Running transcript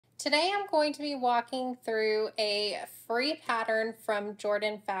Today I'm going to be walking through a free pattern from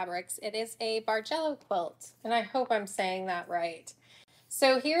Jordan Fabrics. It is a Bargello quilt, and I hope I'm saying that right.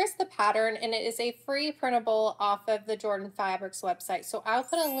 So here's the pattern, and it is a free printable off of the Jordan Fabrics website. So I'll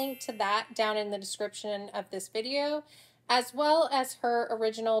put a link to that down in the description of this video, as well as her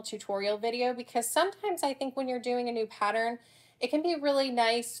original tutorial video, because sometimes I think when you're doing a new pattern, it can be really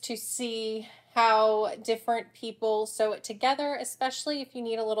nice to see how different people sew it together, especially if you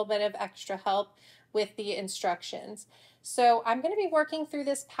need a little bit of extra help with the instructions. So I'm going to be working through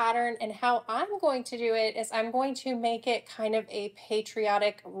this pattern, and how I'm going to do it is I'm going to make it kind of a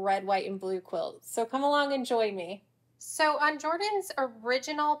patriotic red, white, and blue quilt. So come along and join me. So on Jordan's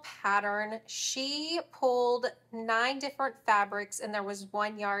original pattern, she pulled 9 different fabrics and there was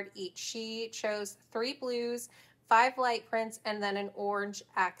 1 yard each. She chose 3 blues, 5 light prints, and then an orange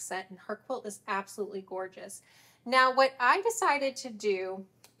accent, and her quilt is absolutely gorgeous. Now what I decided to do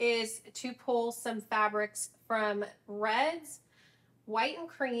is to pull some fabrics from reds, white and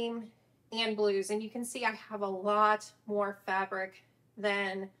cream, and blues, and you can see I have a lot more fabric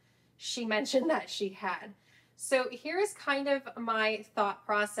than she mentioned that she had. So here's kind of my thought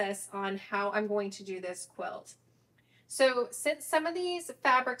process on how I'm going to do this quilt. So since some of these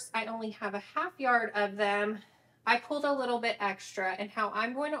fabrics I only have a ½ yard of them, I pulled a little bit extra, and how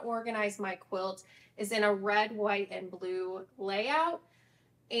I'm going to organize my quilt is in a red, white, and blue layout.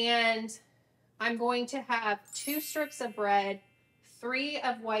 And I'm going to have 2 strips of red, 3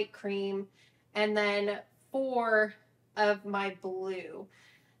 of white cream, and then 4 of my blue,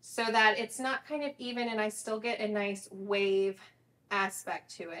 so that it's not kind of even and I still get a nice wave aspect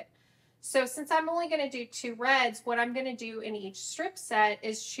to it. So since I'm only going to do 2 reds, what I'm going to do in each strip set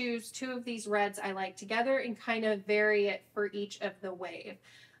is choose 2 of these reds I like together and kind of vary it for each of the wave.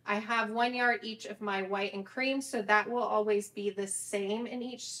 I have 1 yard each of my white and cream, so that will always be the same in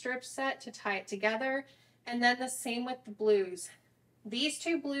each strip set to tie it together. And then the same with the blues. These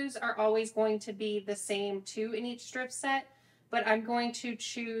 2 blues are always going to be the same 2 in each strip set, but I'm going to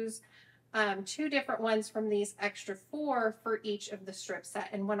choose 2 different ones from these extra 4 for each of the strip set.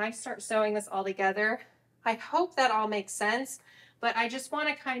 And when I start sewing this all together, I hope that all makes sense, but I just want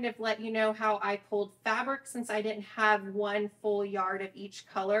to kind of let you know how I pulled fabric, since I didn't have 1 full yard of each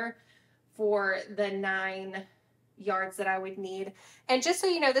color for the 9 yards that I would need. And just so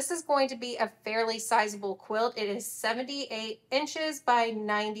you know, this is going to be a fairly sizable quilt. It is 78 inches by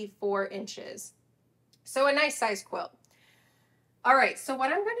 94 inches. So a nice size quilt. All right, so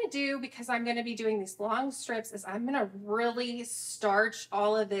what I'm going to do, because I'm going to be doing these long strips, is I'm going to really starch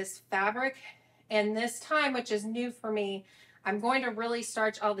all of this fabric. And this time, which is new for me, I'm going to really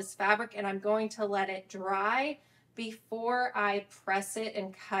starch all this fabric, and I'm going to let it dry before I press it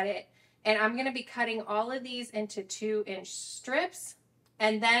and cut it. And I'm going to be cutting all of these into 2-inch strips,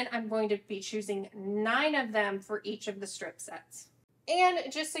 and then I'm going to be choosing 9 of them for each of the strip sets. And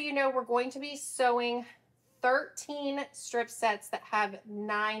just so you know, we're going to be sewing 13 strip sets that have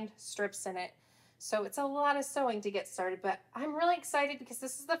 9 strips in it. So it's a lot of sewing to get started, but I'm really excited because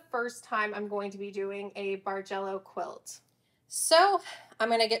this is the first time I'm going to be doing a Bargello quilt. So I'm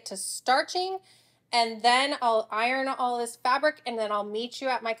going to get to starching, and then I'll iron all this fabric, and then I'll meet you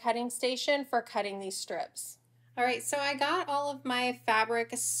at my cutting station for cutting these strips. All right, so I got all of my fabric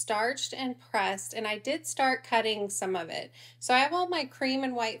starched and pressed, and I did start cutting some of it. So I have all my cream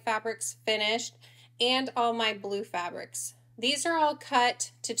and white fabrics finished, and all my blue fabrics. These are all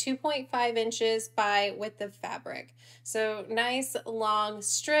cut to 2.5 inches by width of fabric. So nice long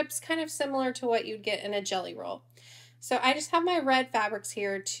strips, kind of similar to what you'd get in a jelly roll. So I just have my red fabrics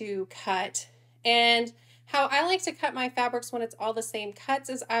here to cut. And how I like to cut my fabrics when it's all the same cuts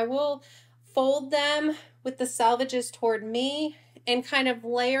is I will fold them with the selvages toward me and kind of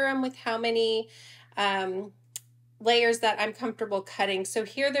layer them with how many layers that I'm comfortable cutting. So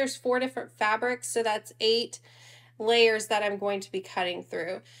here there's 4 different fabrics, so that's 8 layers that I'm going to be cutting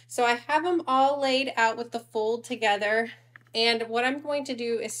through. So I have them all laid out with the fold together, and what I'm going to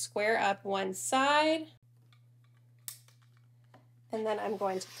do is square up one side, and then I'm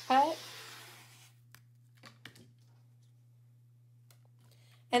going to cut.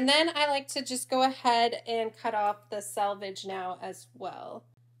 And then I like to just go ahead and cut off the selvage now as well.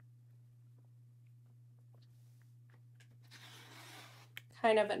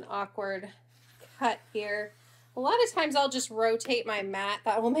 Kind of an awkward cut here. A lot of times I'll just rotate my mat.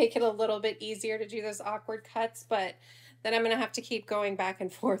 That will make it a little bit easier to do those awkward cuts, but then I'm going to have to keep going back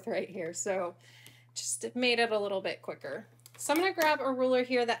and forth right here. So just made it a little bit quicker. So I'm going to grab a ruler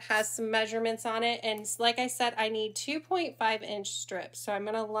here that has some measurements on it, and like I said, I need 2.5 inch strips. So I'm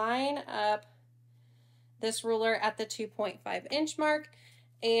going to line up this ruler at the 2.5 inch mark,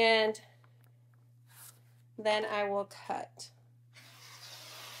 and then I will cut.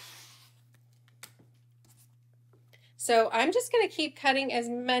 So I'm just going to keep cutting as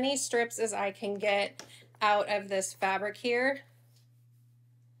many strips as I can get out of this fabric here.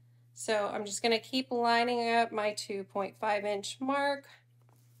 So I'm just going to keep lining up my 2.5-inch mark.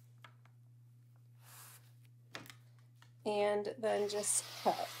 And then just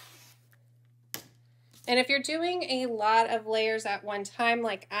cut. And if you're doing a lot of layers at one time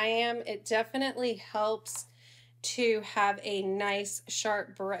like I am, it definitely helps to have a nice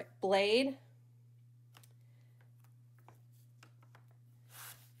sharp blade.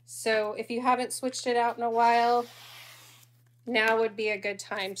 So if you haven't switched it out in a while, now would be a good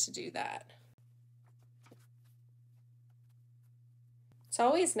time to do that. It's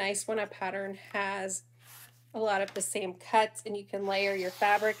always nice when a pattern has a lot of the same cuts and you can layer your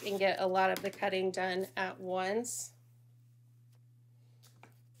fabric and get a lot of the cutting done at once.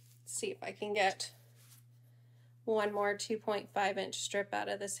 Let's see if I can get one more 2.5-inch strip out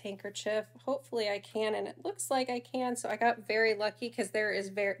of this handkerchief. Hopefully I can, and it looks like I can, so I got very lucky because there is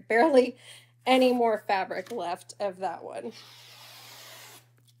barely any more fabric left of that one.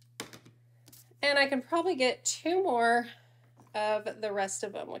 And I can probably get 2 more of the rest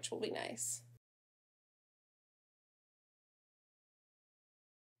of them, which will be nice.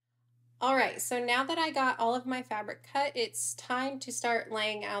 All right, so now that I got all of my fabric cut, it's time to start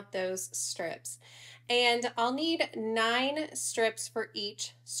laying out those strips. And I'll need 9 strips for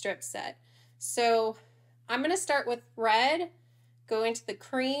each strip set. So I'm gonna start with red, go into the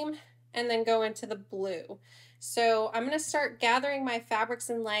cream, and then go into the blue. So I'm gonna start gathering my fabrics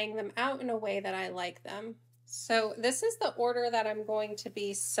and laying them out in a way that I like them. So this is the order that I'm going to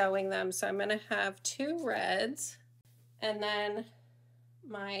be sewing them. So I'm gonna have 2 reds, and then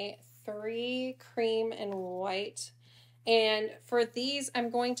my 3 cream and white. And for these, I'm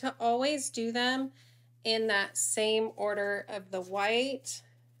going to always do them in that same order of the white,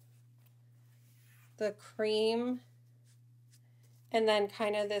 the cream, and then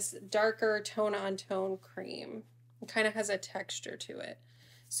kind of this darker tone-on-tone cream. It kind of has a texture to it.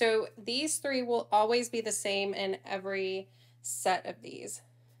 So these 3 will always be the same in every set of these.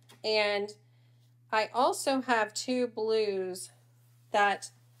 And I also have 2 blues that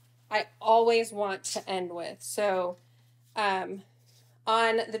I always want to end with. So on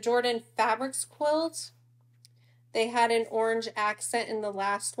the Jordan Fabrics quilt, they had an orange accent in the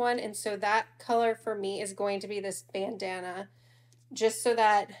last one, and so that color for me is going to be this bandana, just so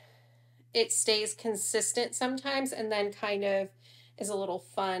that it stays consistent sometimes and then kind of is a little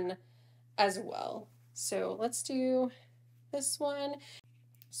fun as well. So let's do this one.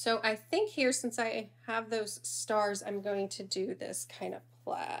 So I think here, since I have those stars, I'm going to do this kind of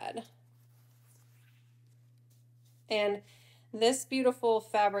plaid. And this beautiful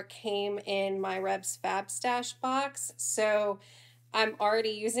fabric came in my Reb's Fab Stash box, so I'm already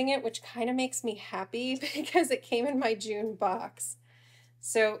using it, which kind of makes me happy because it came in my June box.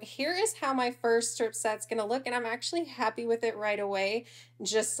 So here is how my first strip set's gonna look, and I'm actually happy with it right away,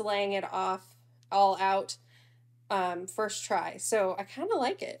 just laying it off all out first try. So I kind of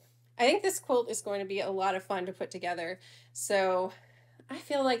like it. I think this quilt is going to be a lot of fun to put together. So I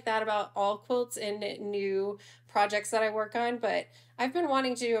feel like that about all quilts and new projects that I work on, but I've been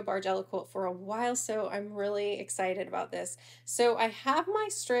wanting to do a Bargello quilt for a while, so I'm really excited about this. So I have my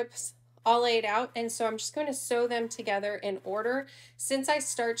strips all laid out, and so I'm just going to sew them together in order. Since I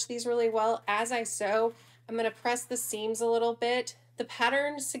starch these really well, as I sew, I'm going to press the seams a little bit. The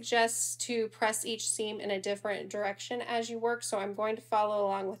pattern suggests to press each seam in a different direction as you work, so I'm going to follow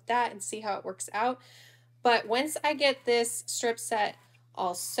along with that and see how it works out. But once I get this strip set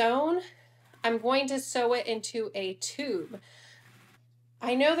all sewn, I'm going to sew it into a tube.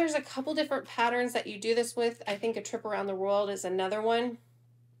 I know there's a couple different patterns that you do this with. I think a trip around the world is another one.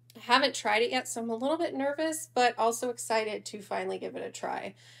 I haven't tried it yet, so I'm a little bit nervous, but also excited to finally give it a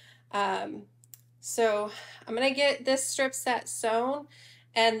try. So I'm going to get this strip set sewn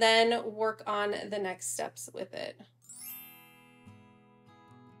and then work on the next steps with it.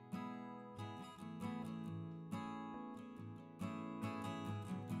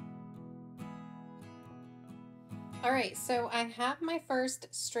 All right, so I have my first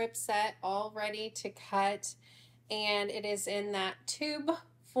strip set all ready to cut, and it is in that tube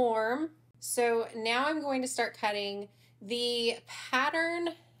form. So now I'm going to start cutting. The pattern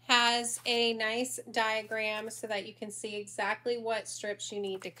has a nice diagram so that you can see exactly what strips you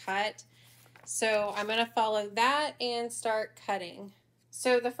need to cut. So I'm going to follow that and start cutting.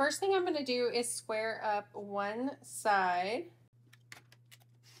 So the first thing I'm going to do is square up one side.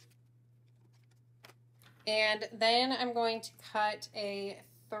 And then I'm going to cut a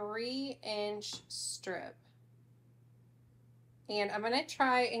 3-inch strip. And I'm going to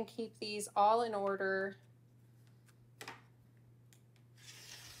try and keep these all in order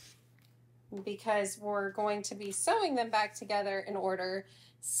because we're going to be sewing them back together in order.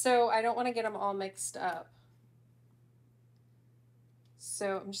 So I don't want to get them all mixed up.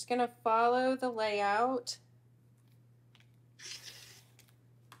 So I'm just going to follow the layout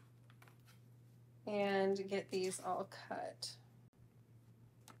and get these all cut.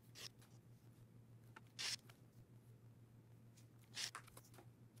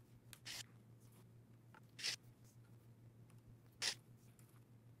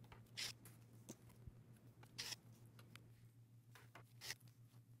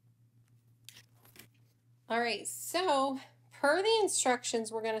 All right, so per the instructions,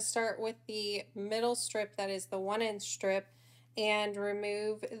 we're going to start with the middle strip, that is the 1-inch strip, and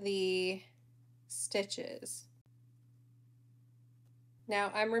remove the stitches.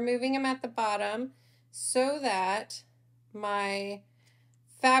 Now I'm removing them at the bottom so that my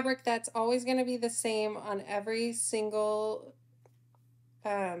fabric that's always going to be the same on every single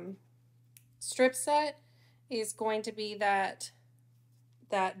strip set is going to be that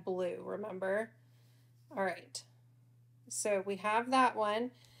blue, remember? All right, so we have that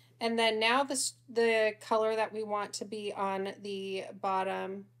one, and then now the color that we want to be on the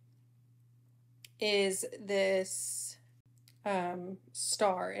bottom is this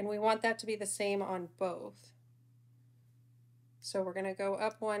star, and we want that to be the same on both. So we're going to go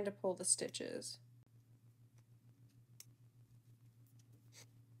up one to pull the stitches.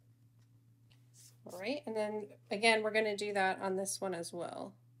 All right, and then again we're going to do that on this one as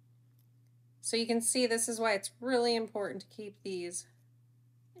well. So you can see this is why it's really important to keep these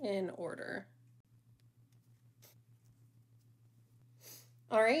in order.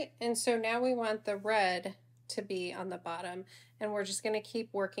 All right, and so now we want the red to be on the bottom, and we're just going to keep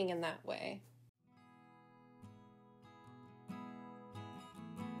working in that way.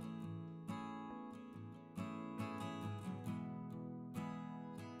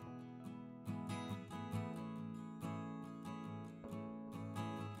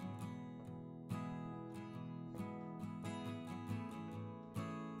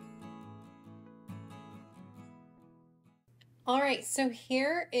 All right, so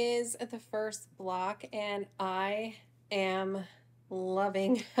here is the first block, and I am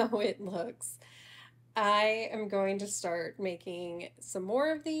loving how it looks. I am going to start making some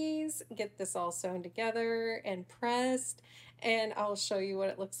more of these, get this all sewn together and pressed, and I'll show you what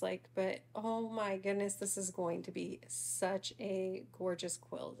it looks like. But oh my goodness, this is going to be such a gorgeous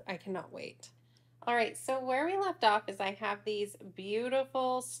quilt. I cannot wait. All right, so where we left off is I have these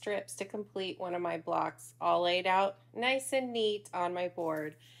beautiful strips to complete one of my blocks all laid out nice and neat on my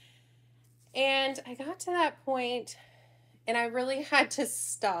board. And I got to that point and I really had to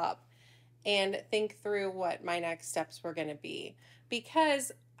stop and think through what my next steps were going to be,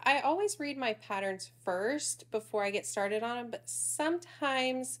 because I always read my patterns first before I get started on them, but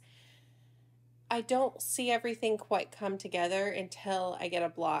sometimes I don't see everything quite come together until I get a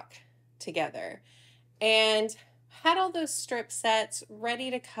block together. And had all those strip sets ready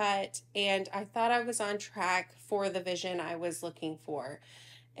to cut, and I thought I was on track for the vision I was looking for.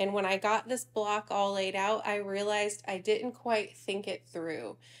 And when I got this block all laid out, I realized I didn't quite think it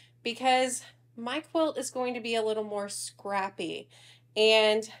through, because my quilt is going to be a little more scrappy,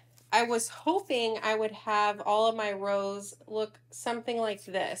 and I was hoping I would have all of my rows look something like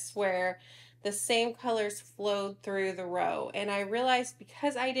this, where the same colors flowed through the row. And I realized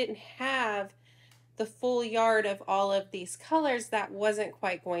because I didn't have the full yard of all of these colors, that wasn't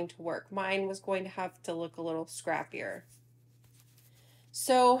quite going to work. Mine was going to have to look a little scrappier.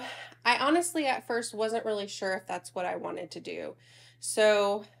 So I honestly at first wasn't really sure if that's what I wanted to do.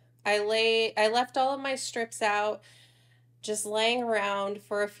 So I left all of my strips out, just laying around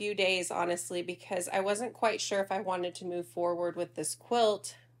for a few days, honestly, because I wasn't quite sure if I wanted to move forward with this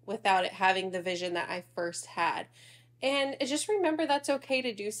quilt without it having the vision that I first had. And just remember, that's okay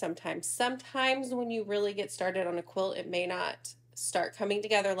to do sometimes. Sometimes when you really get started on a quilt, it may not start coming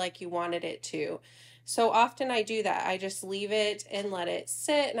together like you wanted it to. So often I do that. I just leave it and let it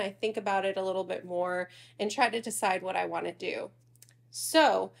sit, and I think about it a little bit more and try to decide what I want to do.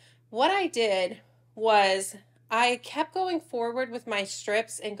 So what I did was I kept going forward with my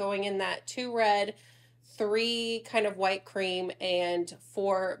strips and going in that 2 red, 3 kind of white cream, and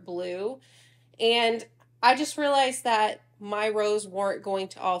 4 blue. And I just realized that my rows weren't going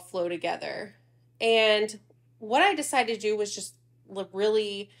to all flow together. And what I decided to do was just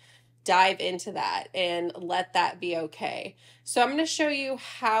really dive into that and let that be okay. So I'm going to show you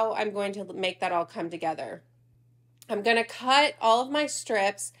how I'm going to make that all come together. I'm going to cut all of my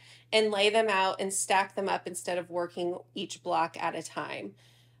strips and lay them out and stack them up instead of working each block at a time.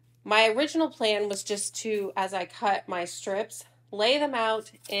 My original plan was just to, as I cut my strips, lay them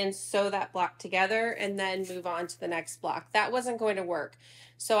out and sew that block together and then move on to the next block. That wasn't going to work.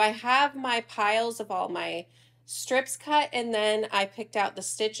 So I have my piles of all my strips cut, and then I picked out the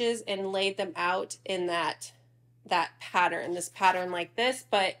stitches and laid them out in that pattern, this pattern like this,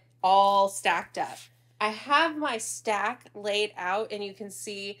 but all stacked up. I have my stack laid out, and you can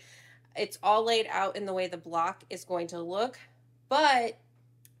see it's all laid out in the way the block is going to look, but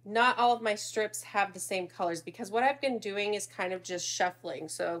not all of my strips have the same colors, because what I've been doing is kind of just shuffling.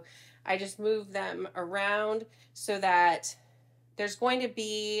 So I just move them around so that there's going to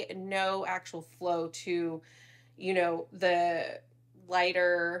be no actual flow to, you know, the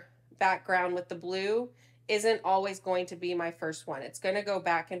lighter background with the blue isn't always going to be my first one. It's going to go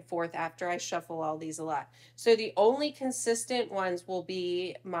back and forth after I shuffle all these a lot. So the only consistent ones will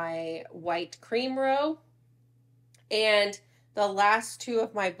be my white cream row, and the last two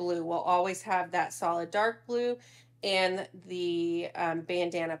of my blue will always have that solid dark blue and the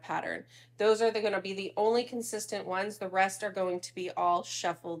bandana pattern. Those are going to be the only consistent ones. The rest are going to be all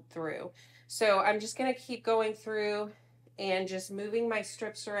shuffled through. So I'm just going to keep going through and just moving my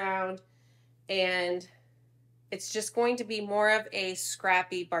strips around, and it's just going to be more of a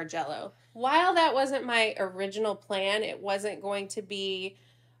scrappy Bargello. While that wasn't my original plan, it wasn't going to be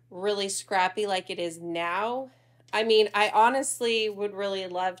really scrappy like it is now. I mean, I honestly would really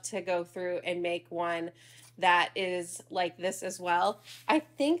love to go through and make one that is like this as well. I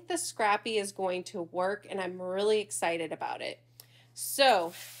think the scrappy is going to work, and I'm really excited about it.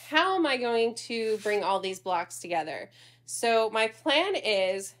 So how am I going to bring all these blocks together? So my plan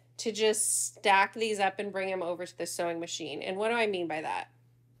is to just stack these up and bring them over to the sewing machine. And what do I mean by that?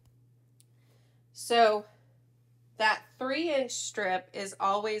 So that 3-inch strip is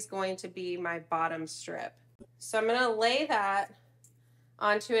always going to be my bottom strip. So I'm going to lay that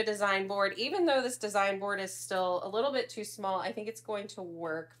onto a design board. Even though this design board is still a little bit too small, I think it's going to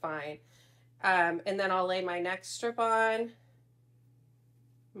work fine. And then I'll lay my next strip on,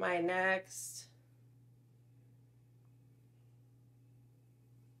 my next,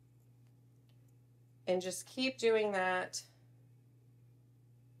 and just keep doing that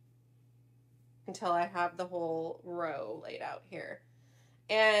until I have the whole row laid out here.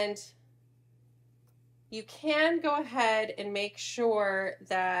 And you can go ahead and make sure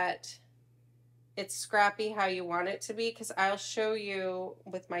that it's scrappy how you want it to be, because I'll show you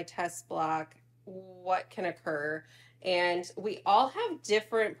with my test block what can occur. And we all have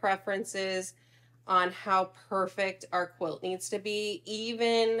different preferences on how perfect our quilt needs to be,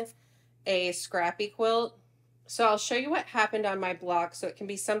 even a scrappy quilt. So I'll show you what happened on my block so it can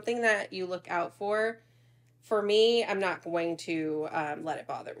be something that you look out for. For me, I'm not going to let it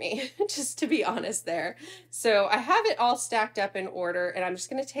bother me, just to be honest there. So I have it all stacked up in order, and I'm just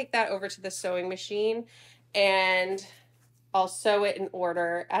going to take that over to the sewing machine, and I'll sew it in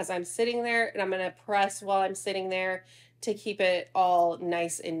order as I'm sitting there, and I'm going to press while I'm sitting there to keep it all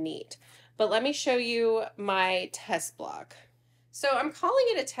nice and neat. But let me show you my test block. So I'm calling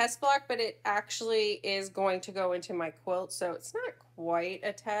it a test block, but it actually is going to go into my quilt, so it's not quite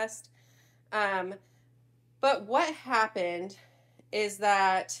a test. But what happened is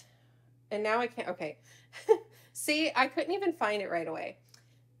that, and now I can't, okay. See, I couldn't even find it right away.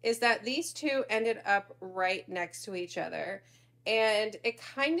 Is that these two ended up right next to each other, and it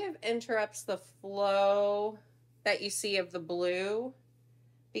kind of interrupts the flow that you see of the blue,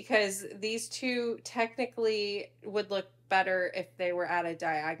 because these two technically would look better if they were at a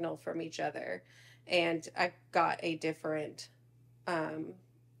diagonal from each other. And I got a different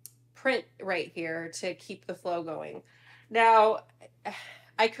print right here to keep the flow going. Now,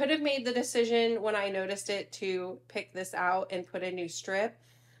 I could have made the decision when I noticed it to pick this out and put a new strip.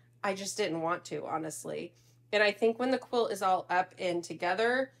 I just didn't want to, honestly. And I think when the quilt is all up and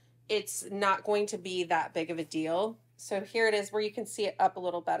together, it's not going to be that big of a deal. So here it is where you can see it up a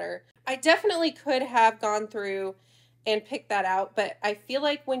little better. I definitely could have gone through and picked that out, but I feel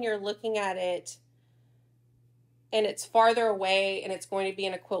like when you're looking at it and it's farther away and it's going to be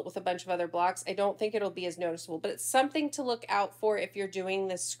in a quilt with a bunch of other blocks, I don't think it'll be as noticeable. But it's something to look out for if you're doing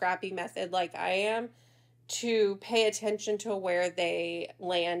this scrappy method like I am, to pay attention to where they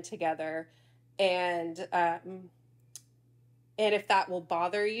land together, and if that will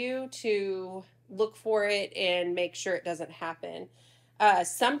bother you, to look for it and make sure it doesn't happen.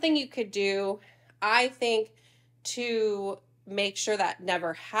 Something you could do, I think, to make sure that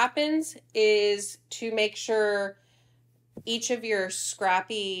never happens is to make sure each of your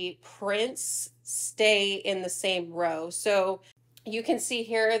scrappy prints stay in the same row. So you can see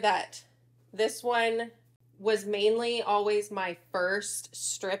here that this one was mainly always my first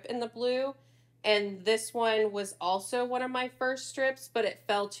strip in the blue, and this one was also one of my first strips, but it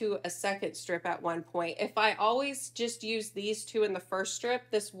fell to a second strip at one point. If I always just used these two in the first strip,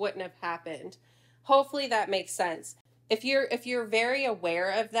 this wouldn't have happened. Hopefully that makes sense. If you're very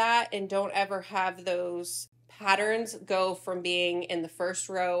aware of that and don't ever have those patterns go from being in the first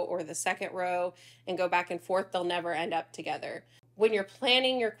row or the second row and go back and forth, they'll never end up together. When you're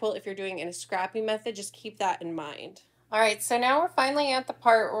planning your quilt, if you're doing it in a scrappy method, just keep that in mind. All right, so now we're finally at the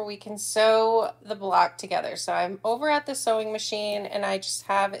part where we can sew the block together. So I'm over at the sewing machine and I just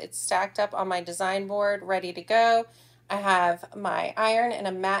have it stacked up on my design board ready to go. I have my iron and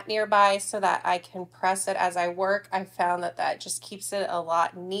a mat nearby so that I can press it as I work. I found that that just keeps it a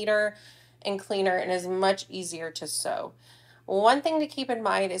lot neater and cleaner and is much easier to sew. One thing to keep in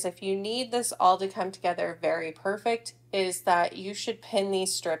mind is if you need this all to come together very perfect, is that you should pin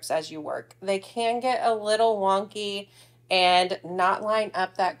these strips as you work. They can get a little wonky and not line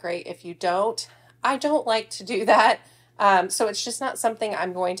up that great if you don't. I don't like to do that. So it's just not something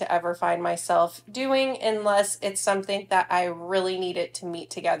I'm going to ever find myself doing unless it's something that I really need it to meet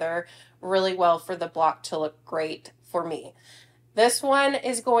together really well for the block to look great for me. This one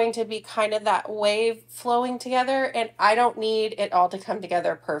is going to be kind of that wave flowing together, and I don't need it all to come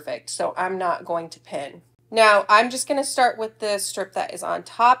together perfect, so I'm not going to pin. Now, I'm just going to start with the strip that is on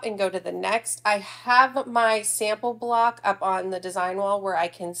top and go to the next. I have my sample block up on the design wall where I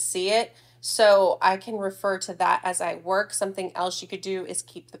can see it, so I can refer to that as I work. Something else you could do is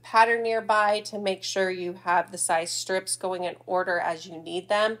keep the pattern nearby to make sure you have the size strips going in order as you need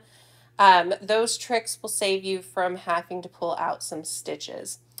them. Those tricks will save you from having to pull out some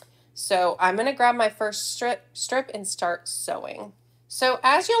stitches. So I'm going to grab my first strip and start sewing. So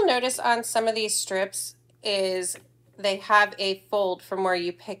as you'll notice on some of these strips is they have a fold from where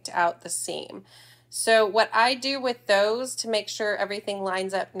you picked out the seam. So what I do with those to make sure everything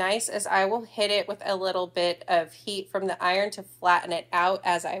lines up nice is I will hit it with a little bit of heat from the iron to flatten it out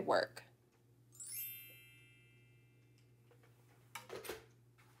as I work.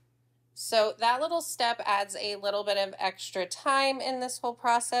 So that little step adds a little bit of extra time in this whole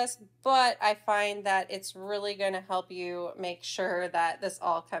process, but I find that it's really going to help you make sure that this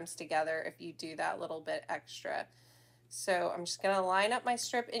all comes together if you do that little bit extra. So I'm just going to line up my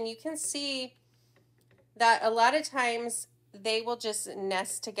strip, and you can see that a lot of times they will just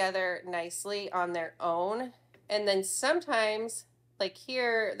nest together nicely on their own, and then sometimes, like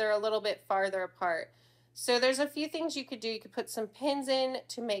here, they're a little bit farther apart. So there's a few things you could do. You could put some pins in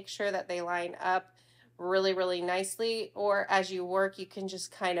to make sure that they line up really, really nicely, or as you work, you can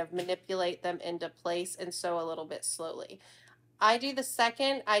just kind of manipulate them into place and sew a little bit slowly. I do the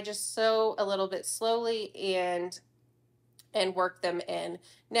second. I just sew a little bit slowly and work them in.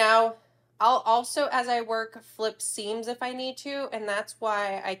 Now, I'll also, as I work, flip seams if I need to, and that's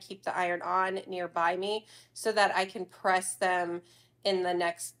why I keep the iron on nearby me so that I can press them in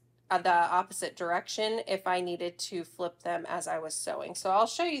the opposite direction if I needed to flip them as I was sewing. So I'll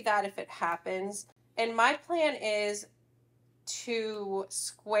show you that if it happens. And my plan is to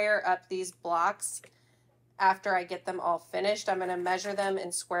square up these blocks after I get them all finished. I'm going to measure them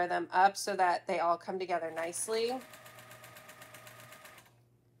and square them up so that they all come together nicely.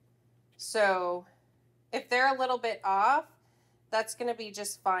 So if they're a little bit off, that's going to be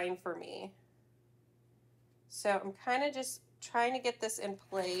just fine for me. So I'm kind of just trying to get this in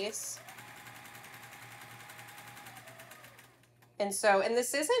place. And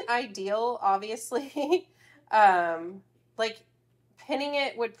this isn't ideal, obviously. Like pinning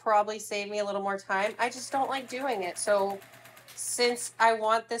it would probably save me a little more time. I just don't like doing it. So since I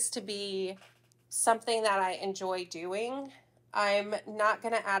want this to be something that I enjoy doing, I'm not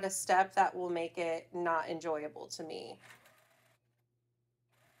going to add a step that will make it not enjoyable to me.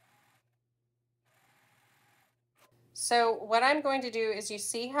 So what I'm going to do is, you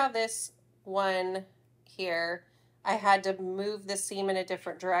see how this one here, I had to move the seam in a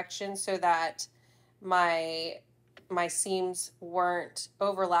different direction so that my seams weren't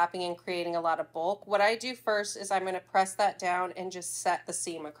overlapping and creating a lot of bulk. What I do first is I'm going to press that down and just set the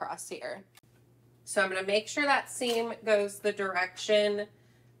seam across here. So I'm going to make sure that seam goes the direction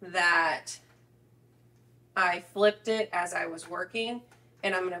that I flipped it as I was working,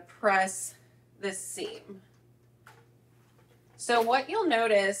 and I'm going to press this seam. So what you'll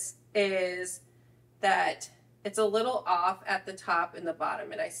notice is that it's a little off at the top and the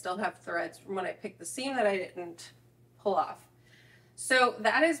bottom, and I still have threads from when I picked the seam that I didn't pull off. So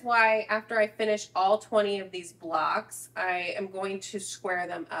that is why after I finish all 20 of these blocks, I am going to square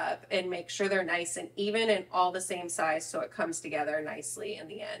them up and make sure they're nice and even and all the same size so it comes together nicely in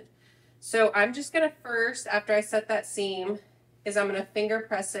the end. So I'm just going to first, after I set that seam, is I'm going to finger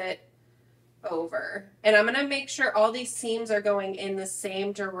press it over. And I'm going to make sure all these seams are going in the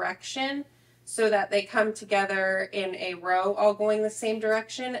same direction so that they come together in a row all going the same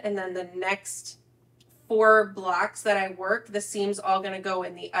direction, and then the next 4 blocks that I work, the seams all going to go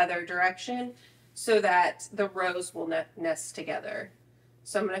in the other direction so that the rows will nest together.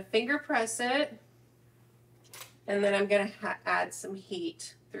 So I'm going to finger press it, and then I'm going to add some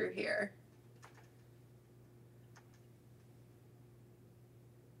heat through here.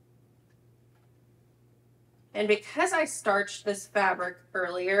 And because I starched this fabric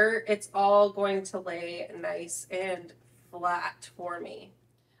earlier, it's all going to lay nice and flat for me.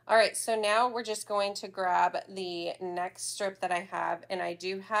 All right, so now we're just going to grab the next strip that I have, and I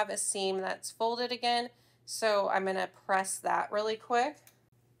do have a seam that's folded again, so I'm going to press that really quick.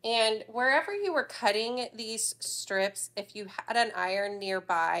 And wherever you were cutting these strips, if you had an iron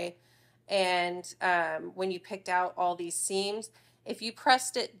nearby and when you picked out all these seams, if you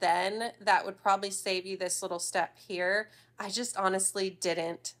pressed it then, that would probably save you this little step here. I just honestly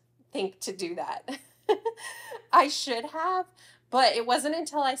didn't think to do that. I should have, but it wasn't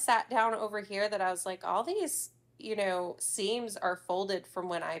until I sat down over here that I was like, all these, you know, seams are folded from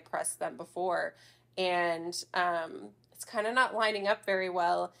when I pressed them before. And it's kind of not lining up very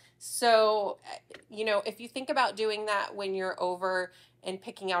well. So, you know, if you think about doing that when you're over and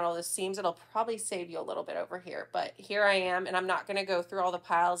picking out all the seams, it'll probably save you a little bit over here. But here I am, and I'm not going to go through all the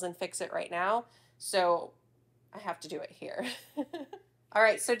piles and fix it right now. So I have to do it here. All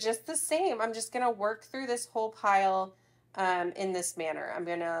right, so just the same, I'm just going to work through this whole pile in this manner. I'm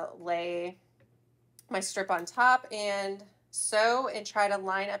going to lay my strip on top and sew and try to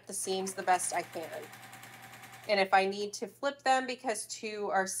line up the seams the best I can. And if I need to flip them because 2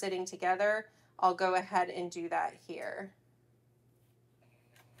 are sitting together, I'll go ahead and do that here.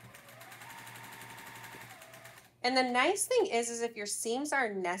 And the nice thing is if your seams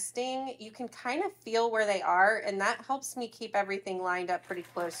are nesting, you can kind of feel where they are, and that helps me keep everything lined up pretty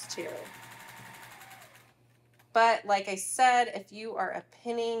close too. But like I said, if you are a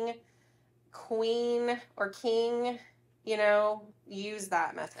pinning queen or king, you know, use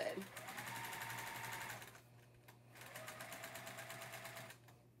that method.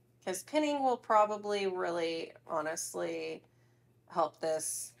 Because pinning will probably really, honestly, help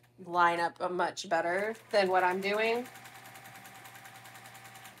this line up much better than what I'm doing.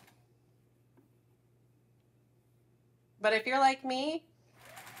 But if you're like me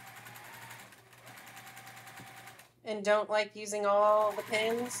and don't like using all the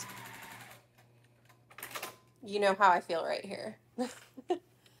pins, you know how I feel right here.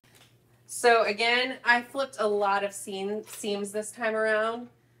 So again, I flipped a lot of seams this time around.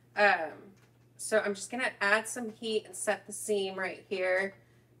 So I'm just going to add some heat and set the seam right here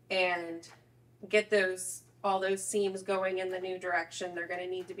and get all those seams going in the new direction they're going to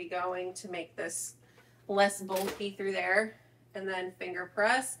need to be going to make this less bulky through there, and then finger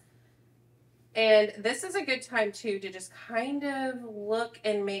press. And this is a good time too to just kind of look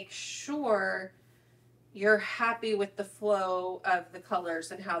and make sure you're happy with the flow of the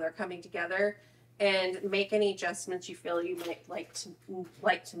colors and how they're coming together, and make any adjustments you feel you might like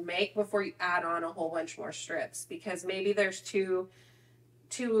to make before you add on a whole bunch more strips, because maybe there's two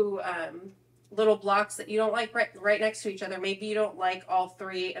little blocks that you don't like right next to each other. Maybe you don't like all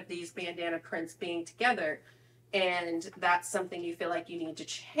 3 of these bandana prints being together, and that's something you feel like you need to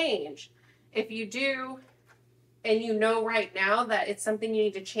change. If you do, and you know right now that it's something you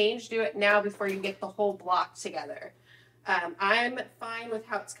need to change, do it now before you get the whole block together. I'm fine with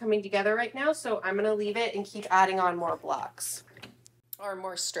how it's coming together right now, so I'm going to leave it and keep adding on more blocks or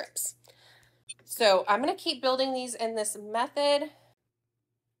more strips. So I'm going to keep building these in this method.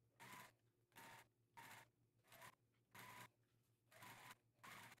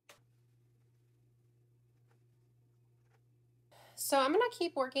 So I'm going to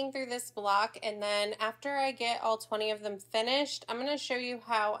keep working through this block, and then after I get all 20 of them finished, I'm going to show you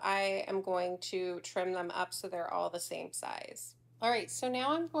how I am going to trim them up so they're all the same size. All right, so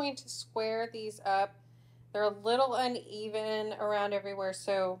now I'm going to square these up. They're a little uneven around everywhere,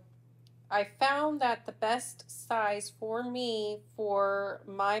 so I found that the best size for me for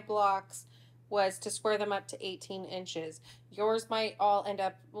my blocks was to square them up to 18 inches. Yours might all end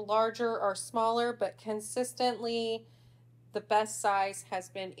up larger or smaller, but consistently the best size has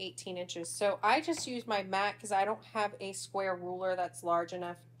been 18 inches. So I just use my mat because I don't have a square ruler that's large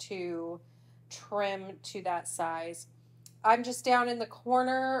enough to trim to that size. I'm just down in the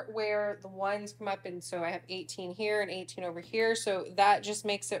corner where the ones come up, and so I have 18 here and 18 over here, so that just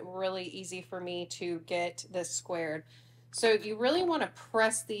makes it really easy for me to get this squared. So you really want to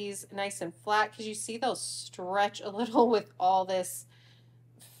press these nice and flat because you see they'll stretch a little with all this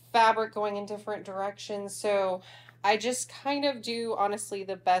fabric going in different directions. So I just kind of do honestly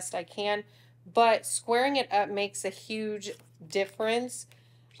the best I can, but squaring it up makes a huge difference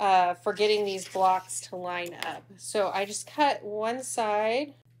for getting these blocks to line up. So I just cut one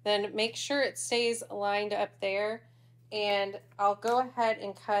side, then make sure it stays lined up there, and I'll go ahead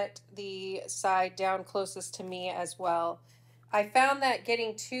and cut the side down closest to me as well. I found that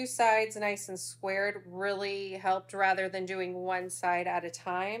getting two sides nice and squared really helped rather than doing one side at a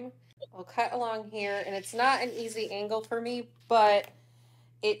time. I'll cut along here, and it's not an easy angle for me, but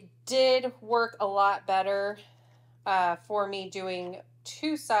it did work a lot better for me doing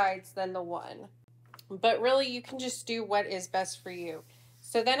two sides than the one. But really, you can just do what is best for you.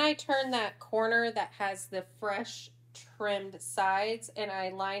 So then I turn that corner that has the fresh trimmed sides, and I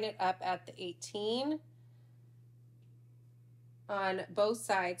line it up at the 18 on both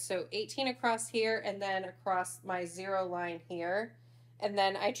sides. So 18 across here and then across my 0 line here. And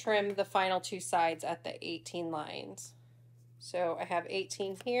then I trim the final two sides at the 18 lines. So I have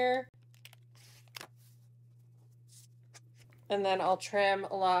 18 here. And then I'll trim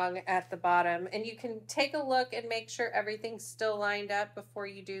along at the bottom. And you can take a look and make sure everything's still lined up before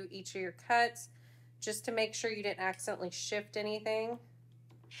you do each of your cuts, just to make sure you didn't accidentally shift anything.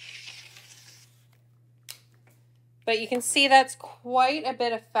 But you can see that's quite a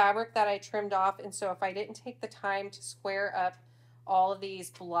bit of fabric that I trimmed off. And so if I didn't take the time to square up all of these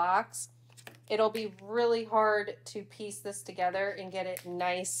blocks, it'll be really hard to piece this together and get it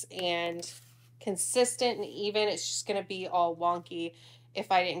nice and consistent and even. It's just going to be all wonky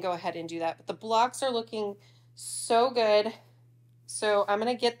if I didn't go ahead and do that. But the blocks are looking so good. So I'm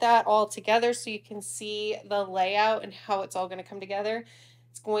going to get that all together so you can see the layout and how it's all going to come together.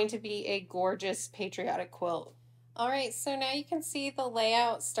 It's going to be a gorgeous patriotic quilt. All right, so now you can see the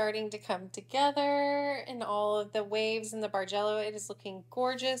layout starting to come together and all of the waves in the Bargello. It is looking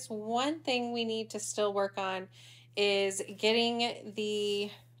gorgeous. One thing we need to still work on is getting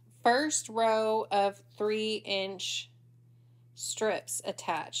the first row of 3-inch strips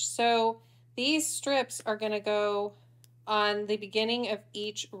attached. So these strips are going to go on the beginning of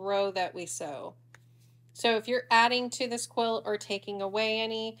each row that we sew. So if you're adding to this quilt or taking away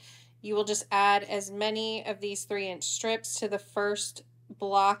any, you will just add as many of these 3-inch strips to the first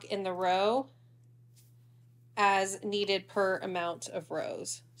block in the row as needed per amount of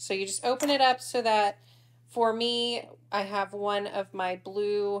rows. So you just open it up so that, for me, I have one of my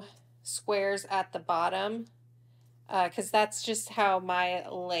blue squares at the bottom because that's just how my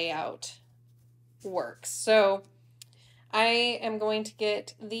layout works. So I am going to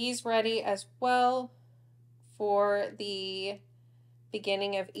get these ready as well for the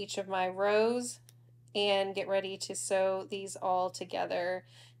beginning of each of my rows and get ready to sew these all together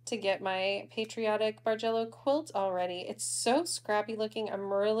to get my patriotic Bargello quilt all ready. It's so scrappy looking.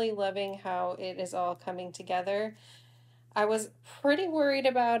 I'm really loving how it is all coming together. I was pretty worried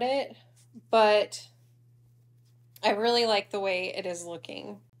about it, but I really like the way it is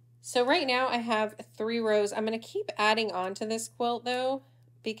looking. So right now I have 3 rows. I'm going to keep adding on to this quilt though,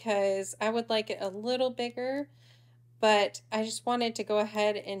 because I would like it a little bigger. But I just wanted to go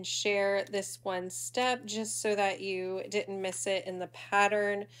ahead and share this one step just so that you didn't miss it in the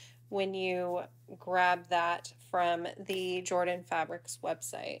pattern when you grab that from the Jordan Fabrics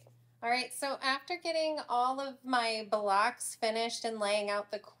website. All right, so after getting all of my blocks finished and laying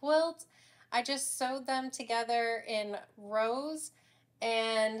out the quilt, I just sewed them together in rows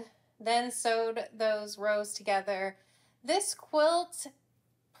and then sewed those rows together. This quilt,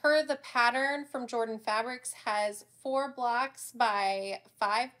 per the pattern from Jordan Fabrics, has 4 blocks by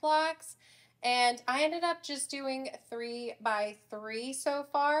 5 blocks, and I ended up just doing 3 by 3 so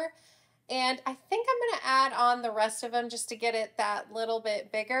far, and I think I'm going to add on the rest of them just to get it that little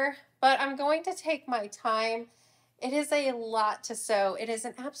bit bigger, but I'm going to take my time. It is a lot to sew. It is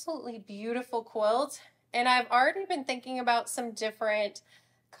an absolutely beautiful quilt, and I've already been thinking about some different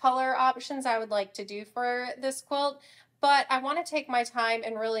color options I would like to do for this quilt. But I want to take my time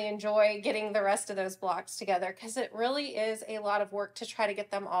and really enjoy getting the rest of those blocks together because it really is a lot of work to try to get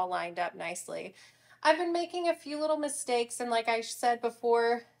them all lined up nicely. I've been making a few little mistakes, and like I said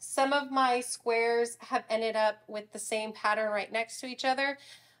before, some of my squares have ended up with the same pattern right next to each other.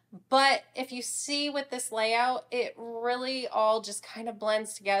 But if you see with this layout, it really all just kind of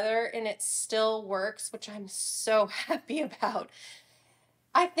blends together and it still works, which I'm so happy about.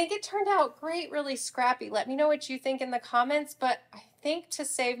 I think it turned out great, really scrappy. Let me know what you think in the comments, but I think to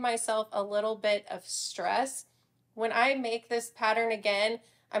save myself a little bit of stress, when I make this pattern again,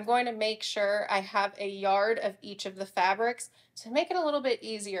 I'm going to make sure I have a yard of each of the fabrics to make it a little bit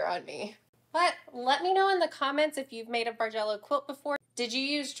easier on me. But let me know in the comments if you've made a Bargello quilt before. Did you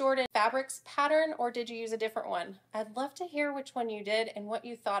use Jordan Fabrics pattern or did you use a different one? I'd love to hear which one you did and what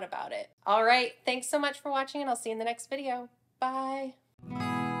you thought about it. All right, thanks so much for watching and I'll see you in the next video. Bye.